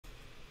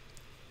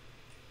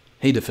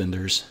Hey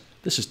Defenders,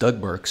 this is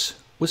Doug Burks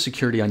with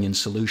Security Onion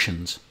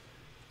Solutions.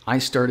 I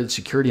started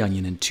Security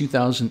Onion in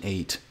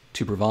 2008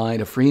 to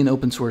provide a free and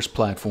open source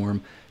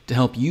platform to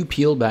help you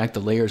peel back the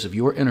layers of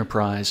your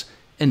enterprise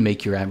and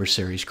make your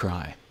adversaries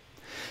cry.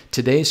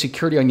 Today,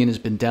 Security Onion has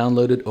been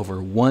downloaded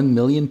over 1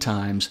 million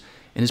times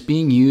and is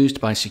being used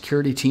by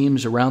security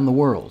teams around the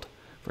world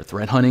for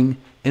threat hunting,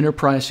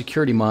 enterprise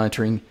security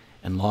monitoring,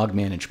 and log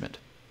management.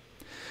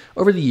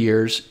 Over the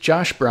years,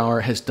 Josh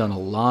Brower has done a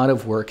lot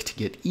of work to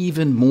get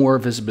even more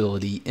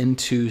visibility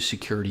into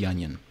Security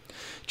Onion.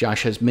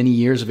 Josh has many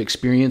years of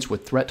experience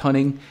with threat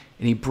hunting,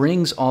 and he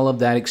brings all of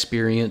that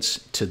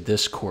experience to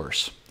this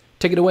course.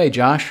 Take it away,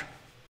 Josh.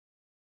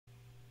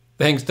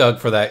 Thanks, Doug,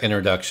 for that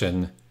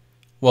introduction.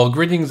 Well,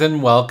 greetings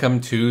and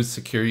welcome to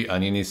Security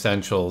Onion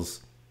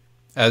Essentials.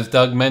 As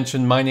Doug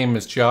mentioned, my name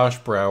is Josh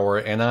Brower,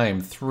 and I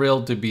am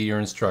thrilled to be your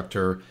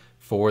instructor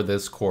for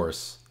this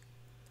course.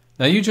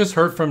 Now, you just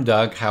heard from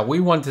Doug how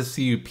we want to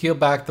see you peel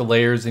back the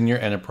layers in your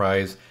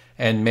enterprise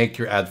and make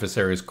your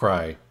adversaries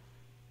cry.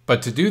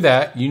 But to do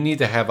that, you need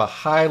to have a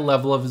high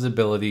level of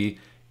visibility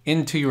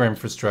into your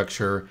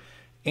infrastructure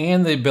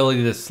and the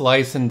ability to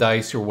slice and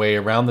dice your way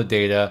around the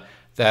data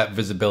that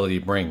visibility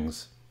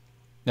brings.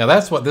 Now,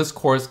 that's what this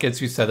course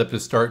gets you set up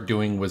to start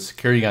doing with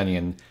Security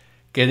Onion,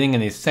 getting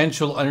an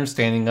essential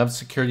understanding of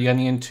Security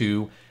Onion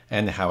 2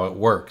 and how it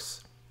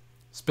works.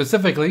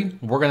 Specifically,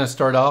 we're going to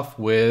start off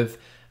with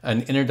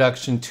an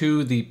introduction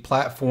to the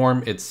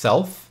platform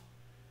itself.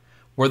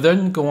 We're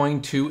then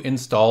going to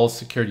install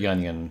Security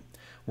Onion.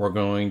 We're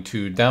going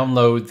to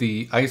download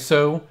the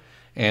ISO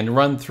and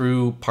run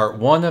through part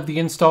 1 of the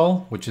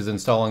install, which is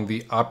installing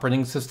the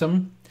operating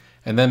system,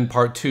 and then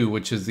part 2,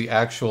 which is the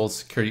actual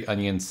Security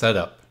Onion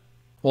setup.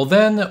 We'll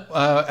then,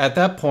 at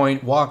that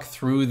point, walk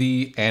through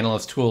the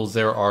analyst tools.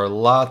 There are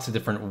lots of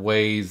different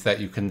ways that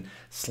you can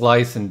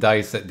slice and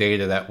dice that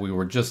data that we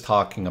were just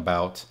talking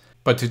about.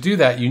 But to do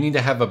that, you need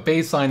to have a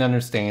baseline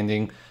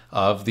understanding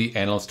of the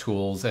analyst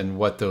tools and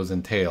what those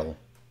entail.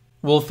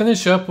 We'll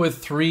finish up with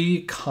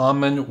 3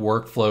 common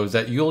workflows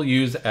that you'll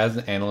use as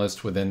an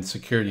analyst within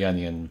Security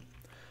Onion.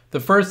 The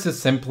first is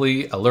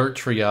simply alert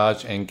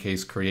triage and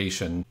case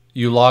creation.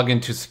 You log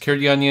into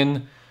Security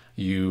Onion,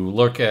 you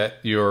look at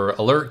your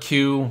alert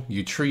queue,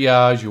 you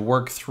triage, you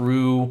work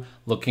through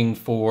looking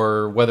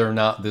for whether or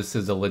not this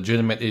is a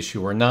legitimate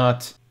issue or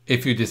not.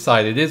 If you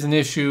decide it is an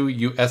issue,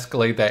 you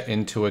escalate that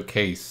into a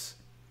case.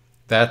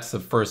 That's the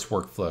first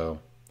workflow.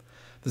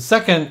 The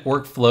second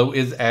workflow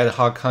is ad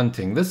hoc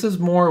hunting. This is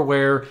more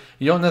where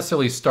you don't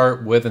necessarily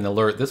start with an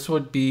alert. This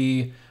would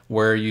be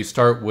where you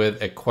start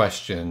with a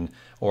question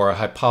or a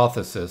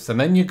hypothesis, and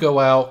then you go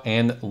out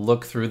and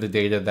look through the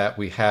data that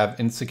we have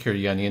in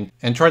Security Onion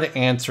and try to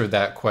answer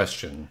that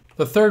question.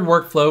 The third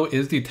workflow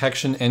is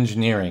detection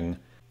engineering.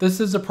 This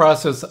is a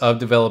process of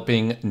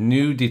developing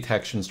new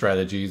detection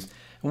strategies,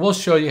 and we'll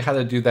show you how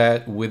to do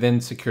that within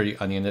Security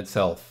Onion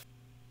itself.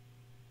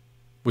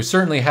 We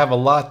certainly have a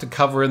lot to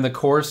cover in the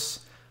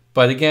course,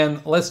 but again,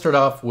 let's start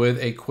off with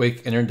a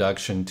quick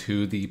introduction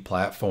to the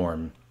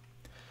platform.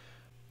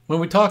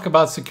 When we talk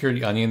about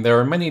Security Onion, there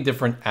are many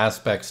different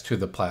aspects to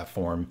the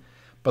platform,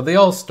 but they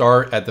all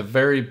start at the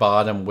very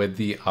bottom with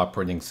the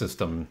operating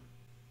system.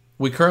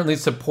 We currently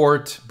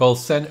support both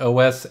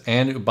CentOS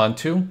and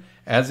Ubuntu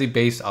as a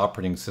base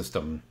operating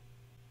system.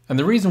 And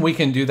the reason we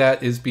can do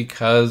that is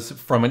because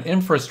from an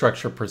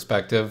infrastructure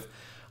perspective,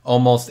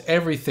 almost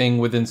everything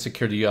within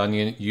Security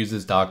Onion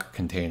uses Docker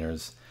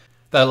containers.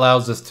 That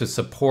allows us to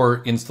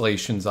support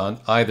installations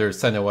on either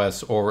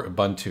CentOS or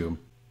Ubuntu.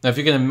 Now, if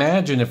you can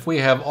imagine, if we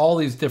have all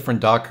these different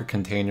Docker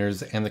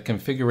containers and the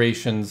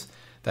configurations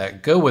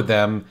that go with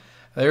them,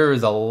 there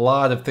is a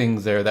lot of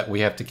things there that we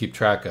have to keep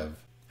track of.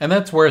 And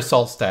that's where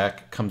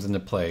SaltStack comes into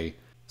play.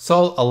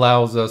 Salt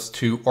allows us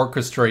to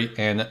orchestrate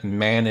and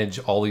manage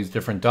all these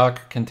different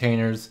Docker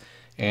containers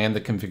and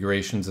the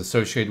configurations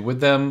associated with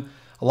them,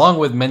 along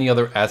with many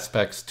other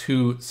aspects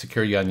to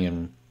Security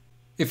Onion.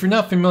 If you're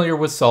not familiar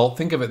with Salt,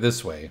 think of it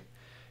this way.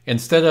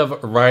 Instead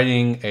of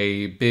writing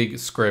a big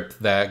script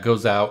that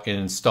goes out and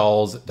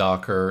installs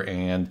Docker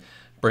and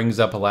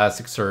brings up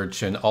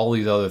Elasticsearch and all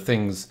these other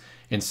things,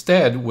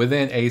 instead,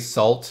 within a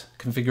Salt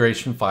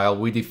configuration file,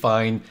 we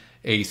define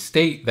a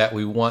state that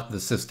we want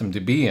the system to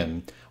be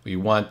in. We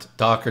want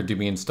Docker to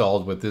be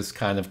installed with this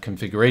kind of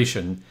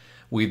configuration.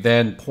 We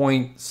then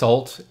point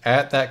Salt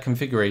at that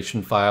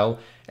configuration file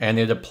and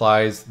it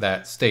applies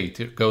that state.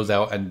 It goes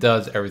out and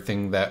does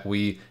everything that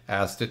we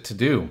asked it to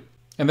do.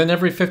 And then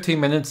every 15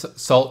 minutes,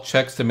 Salt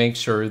checks to make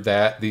sure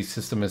that the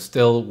system is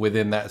still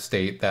within that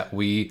state that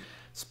we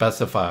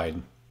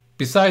specified.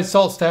 Besides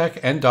SaltStack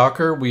and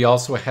Docker, we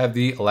also have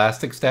the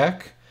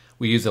ElasticStack.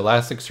 We use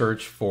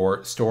Elasticsearch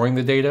for storing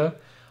the data,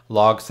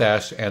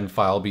 Logstash and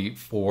FileBeat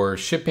for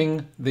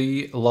shipping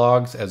the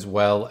logs, as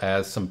well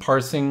as some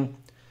parsing.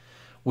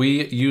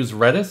 We use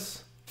Redis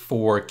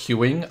for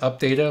queuing up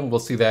data. We'll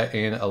see that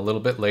in a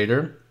little bit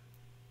later.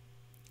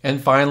 And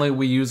finally,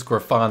 we use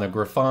Grafana.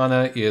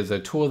 Grafana is a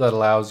tool that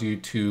allows you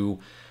to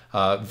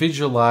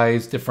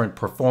visualize different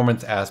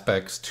performance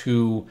aspects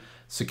to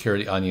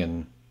Security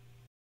Onion.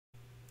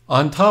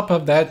 On top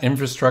of that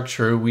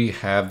infrastructure, we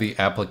have the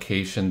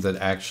applications that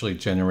actually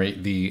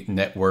generate the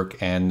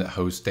network and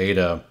host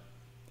data.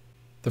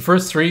 The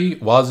first three,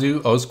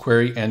 Wazoo,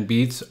 Osquery, and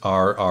Beats,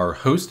 are our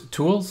host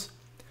tools.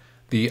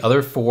 The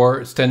other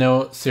four,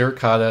 Steno,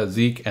 Suricata,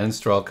 Zeek, and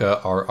Strelka,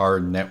 are our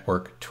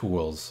network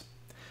tools.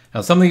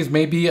 Now, some of these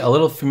may be a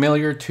little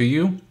familiar to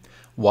you.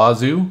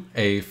 Wazoo,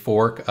 a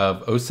fork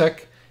of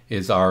OSEC,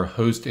 is our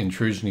host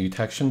intrusion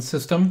detection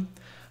system.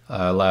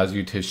 Allows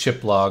you to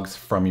ship logs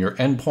from your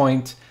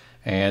endpoint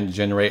and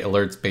generate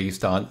alerts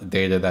based on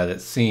data that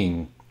it's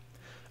seeing.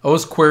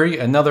 Osquery,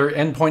 another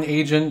endpoint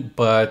agent,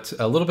 but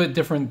a little bit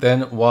different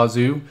than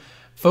Wazoo,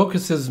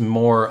 focuses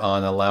more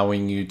on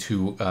allowing you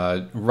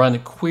to run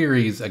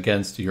queries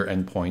against your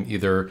endpoint,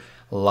 either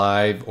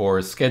live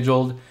or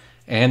scheduled,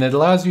 and it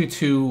allows you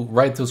to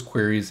write those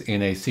queries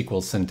in a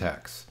SQL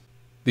syntax.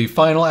 The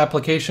final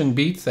application,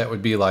 Beats, that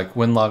would be like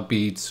Winlog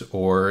Beats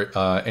or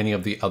any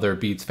of the other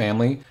Beats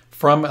family,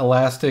 from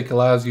Elastic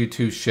allows you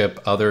to ship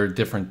other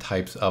different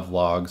types of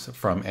logs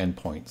from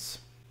endpoints.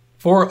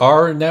 For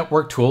our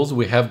network tools,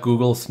 we have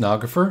Google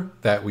Sonographer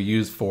that we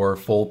use for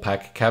full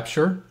packet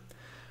capture.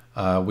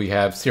 We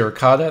have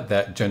Suricata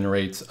that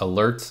generates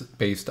alerts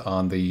based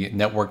on the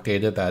network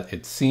data that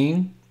it's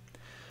seeing.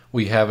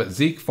 We have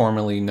Zeek,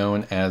 formerly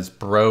known as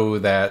Bro,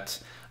 that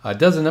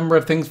does a number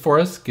of things for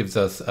us, gives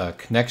us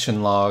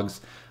connection logs,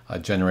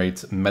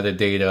 generates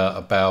metadata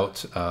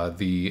about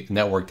the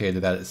network data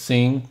that it's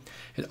seeing.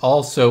 It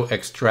also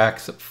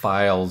extracts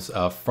files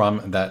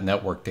from that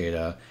network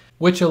data,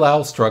 which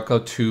allows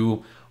Strelka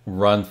to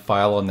run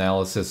file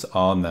analysis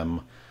on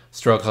them.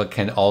 Strelka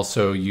can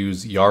also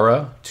use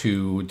Yara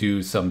to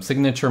do some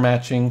signature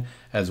matching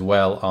as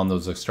well on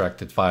those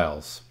extracted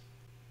files.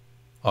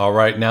 All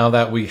right, now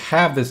that we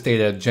have this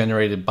data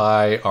generated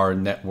by our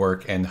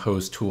network and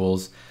host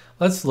tools,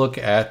 let's look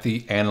at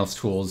the analyst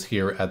tools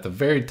here at the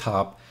very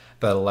top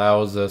that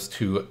allows us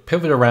to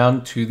pivot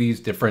around to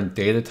these different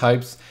data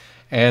types,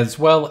 as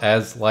well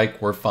as, like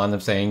we're fond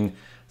of saying,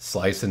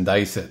 slice and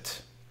dice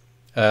it.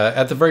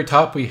 At the very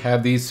top, we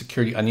have the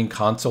Security Onion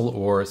Console,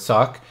 or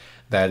SOC.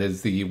 That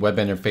is the web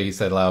interface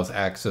that allows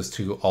access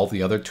to all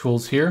the other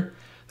tools here.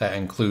 That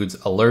includes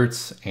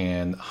alerts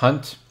and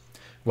Hunt.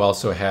 We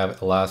also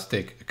have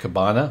Elastic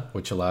Kibana,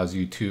 which allows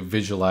you to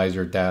visualize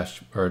your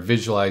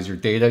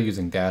data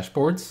using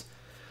dashboards.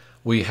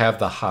 We have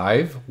the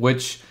Hive,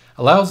 which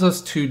allows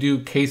us to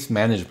do case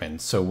management.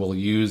 So we'll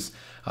use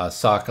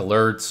SOC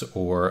alerts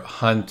or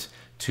Hunt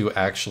to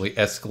actually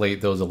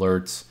escalate those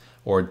alerts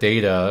or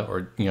data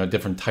or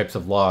different types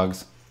of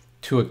logs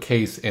to a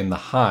case in the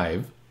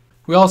Hive.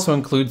 We also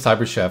include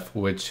CyberChef,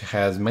 which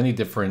has many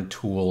different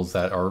tools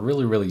that are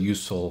really, really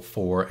useful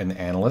for an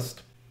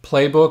analyst.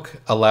 Playbook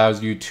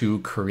allows you to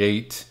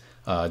create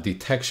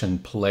detection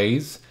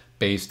plays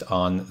based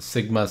on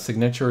Sigma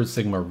signatures,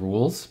 Sigma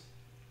rules.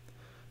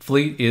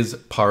 Fleet is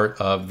part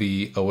of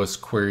the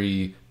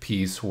Osquery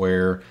piece,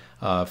 where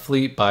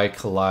Fleet by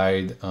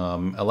Collide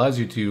allows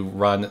you to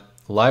run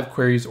live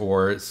queries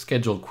or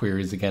scheduled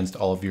queries against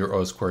all of your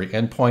Osquery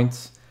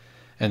endpoints.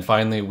 And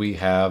finally, we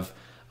have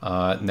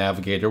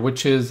Navigator,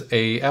 which is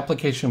an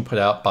application put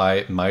out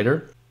by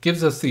MITRE.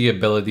 Gives us the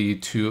ability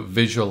to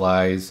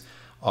visualize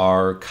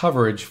our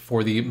coverage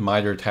for the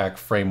MITRE ATT&CK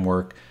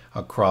framework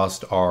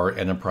across our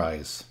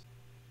enterprise.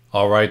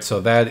 All right,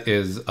 so that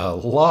is a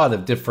lot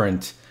of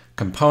different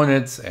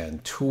components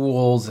and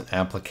tools and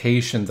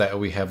applications that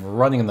we have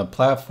running in the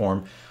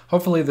platform.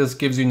 Hopefully this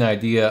gives you an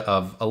idea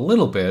of a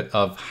little bit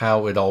of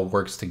how it all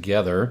works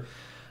together.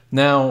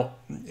 Now,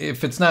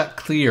 if it's not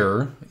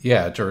clear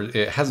yet, or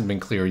it hasn't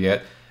been clear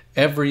yet,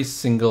 every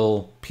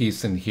single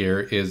piece in here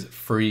is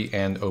free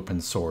and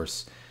open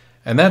source.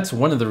 And that's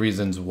one of the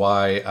reasons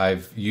why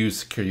I've used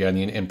Security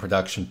Onion in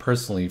production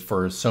personally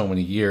for so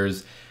many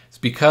years. It's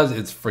because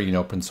it's free and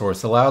open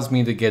source. It allows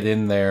me to get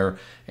in there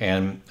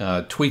and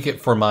tweak it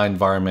for my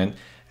environment,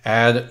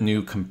 add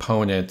new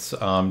components,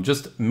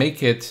 just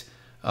make it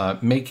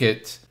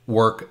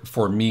work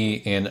for me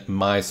in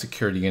my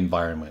security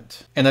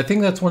environment. And I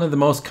think that's one of the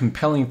most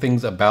compelling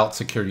things about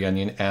Security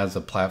Onion as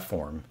a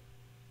platform.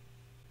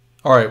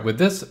 All right, with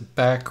this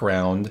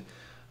background,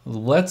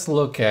 let's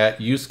look at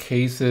use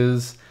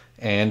cases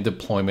and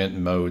deployment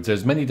modes.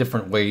 There's many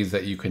different ways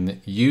that you can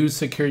use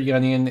Security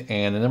Onion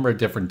and a number of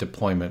different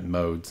deployment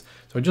modes.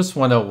 So I just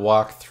want to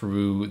walk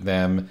through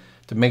them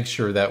to make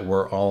sure that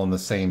we're all on the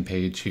same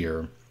page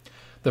here.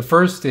 The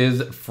first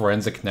is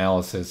forensic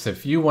analysis.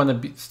 If you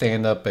want to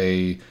stand up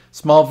a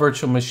small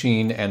virtual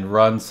machine and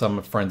run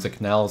some forensic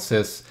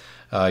analysis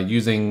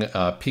using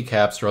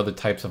PCAPs or other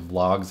types of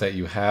logs that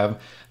you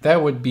have,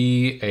 that would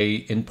be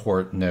a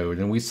import node,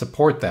 and we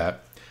support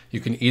that.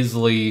 You can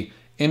easily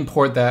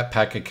import that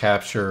packet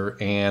capture,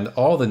 and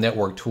all the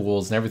network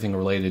tools and everything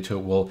related to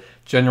it will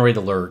generate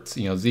alerts.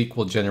 Zeek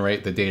will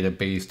generate the data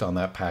based on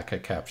that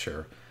packet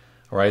capture.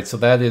 All right, so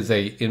that is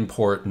a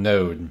import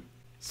node.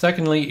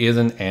 Secondly is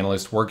an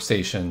analyst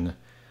workstation.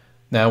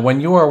 Now,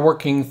 when you are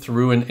working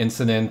through an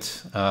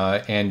incident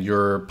and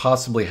you're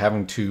possibly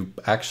having to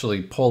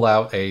actually pull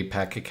out a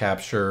packet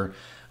capture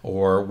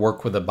or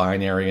work with a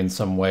binary in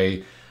some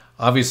way.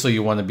 Obviously,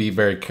 you want to be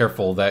very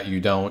careful that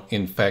you don't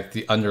infect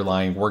the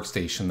underlying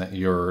workstation that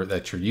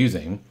you're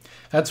using.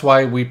 That's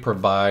why we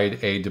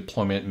provide a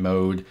deployment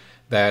mode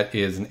that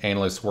is an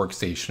analyst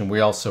workstation.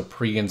 We also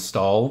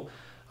pre-install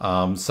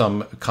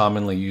some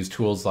commonly used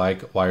tools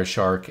like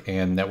Wireshark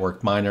and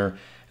Network Miner,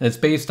 and it's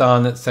based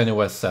on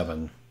CentOS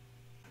 7.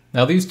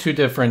 Now, these two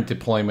different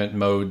deployment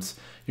modes,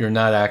 you're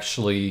not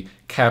actually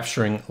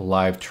capturing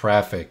live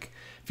traffic.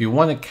 If you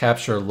want to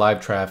capture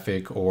live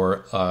traffic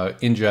or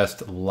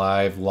ingest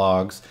live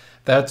logs,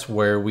 that's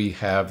where we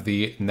have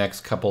the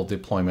next couple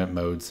deployment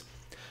modes.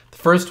 The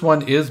first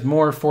one is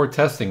more for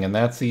testing, and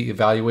that's the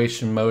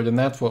evaluation mode, and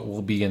that's what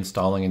we'll be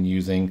installing and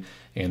using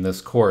in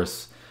this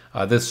course.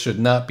 This should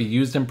not be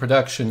used in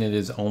production. It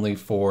is only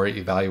for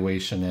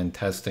evaluation and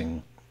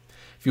testing.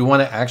 If you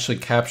want to actually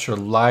capture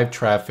live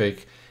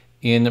traffic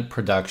in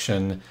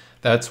production,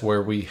 that's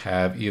where we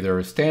have either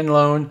a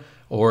standalone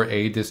or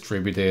a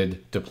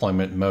distributed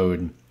deployment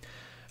mode.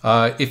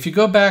 If you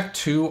go back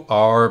to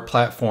our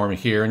platform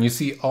here and you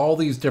see all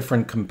these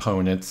different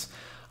components,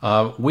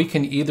 we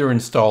can either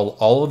install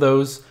all of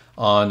those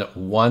on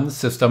one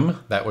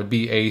system, that would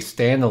be a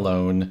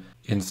standalone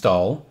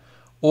install,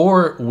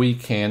 or we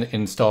can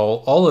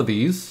install all of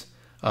these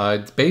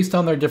based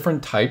on their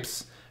different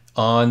types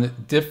on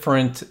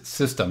different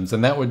systems,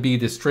 and that would be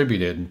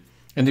distributed.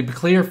 And to be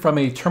clear from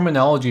a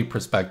terminology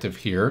perspective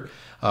here,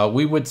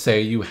 we would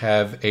say you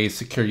have a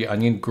Security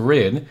Onion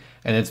grid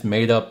and it's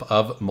made up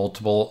of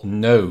multiple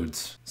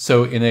nodes.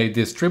 So in a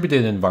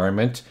distributed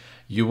environment,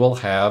 you will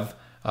have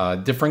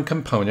different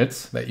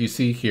components that you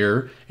see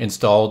here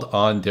installed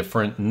on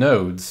different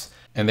nodes,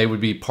 and they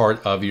would be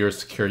part of your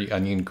Security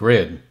Onion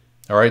grid.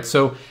 All right,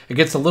 so it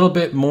gets a little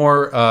bit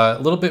more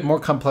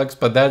complex,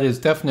 but that is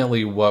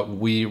definitely what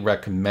we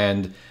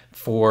recommend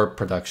for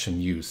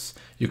production use.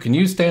 You can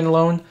use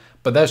standalone,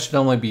 but that should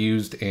only be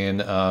used in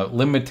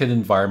limited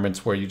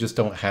environments where you just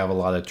don't have a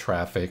lot of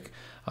traffic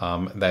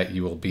that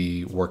you will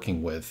be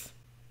working with.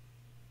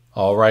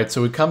 All right,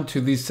 so we come to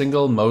the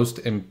single most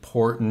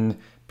important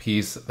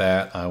piece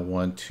that I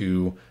want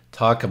to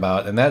talk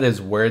about, and that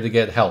is where to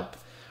get help.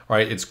 All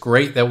right, it's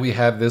great that we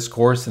have this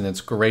course, and it's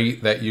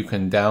great that you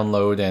can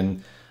download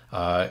and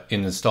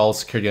install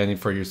Security Onion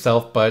for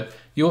yourself, but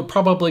you will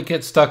probably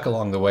get stuck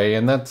along the way,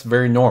 and that's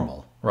very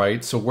normal,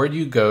 right? So where do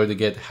you go to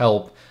get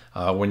help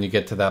when you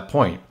get to that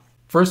point?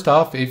 First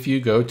off, if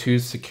you go to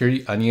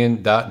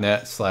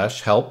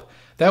securityonion.net/help,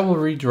 that will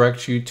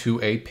redirect you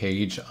to a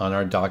page on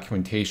our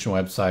documentation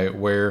website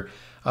where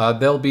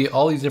there'll be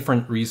all these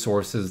different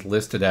resources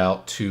listed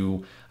out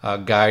to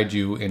guide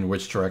you in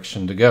which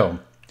direction to go.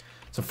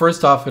 So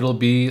first off, it'll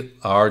be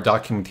our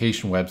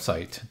documentation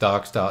website,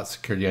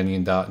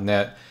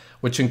 docs.securityonion.net,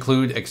 which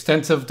include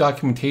extensive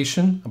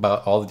documentation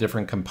about all the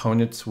different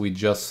components we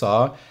just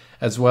saw,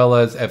 as well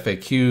as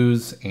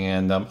FAQs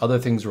and other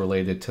things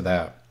related to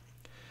that.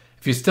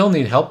 If you still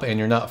need help and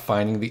you're not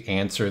finding the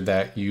answer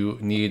that you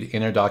need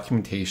in our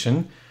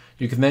documentation,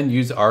 you can then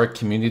use our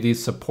community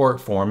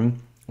support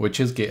forum, which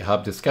is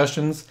GitHub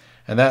discussions,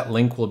 and that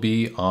link will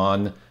be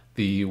on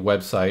the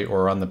website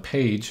or on the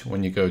page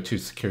when you go to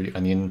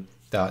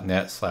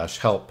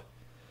securityonion.net/help.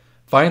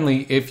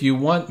 Finally, if you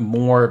want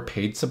more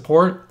paid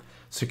support,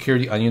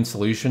 Security Onion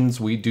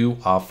Solutions, we do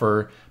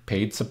offer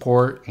paid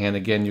support, and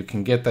again, you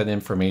can get that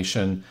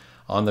information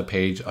on the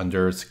page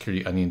under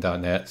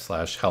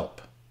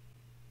securityonion.net/help.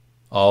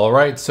 All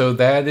right, so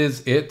that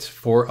is it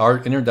for our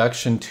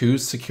introduction to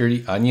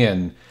Security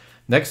Onion.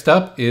 Next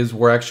up is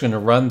we're actually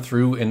going to run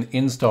through an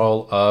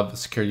install of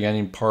Security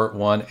Onion Part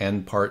 1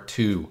 and Part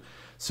 2.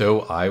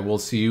 So I will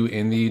see you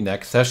in the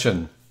next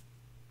session.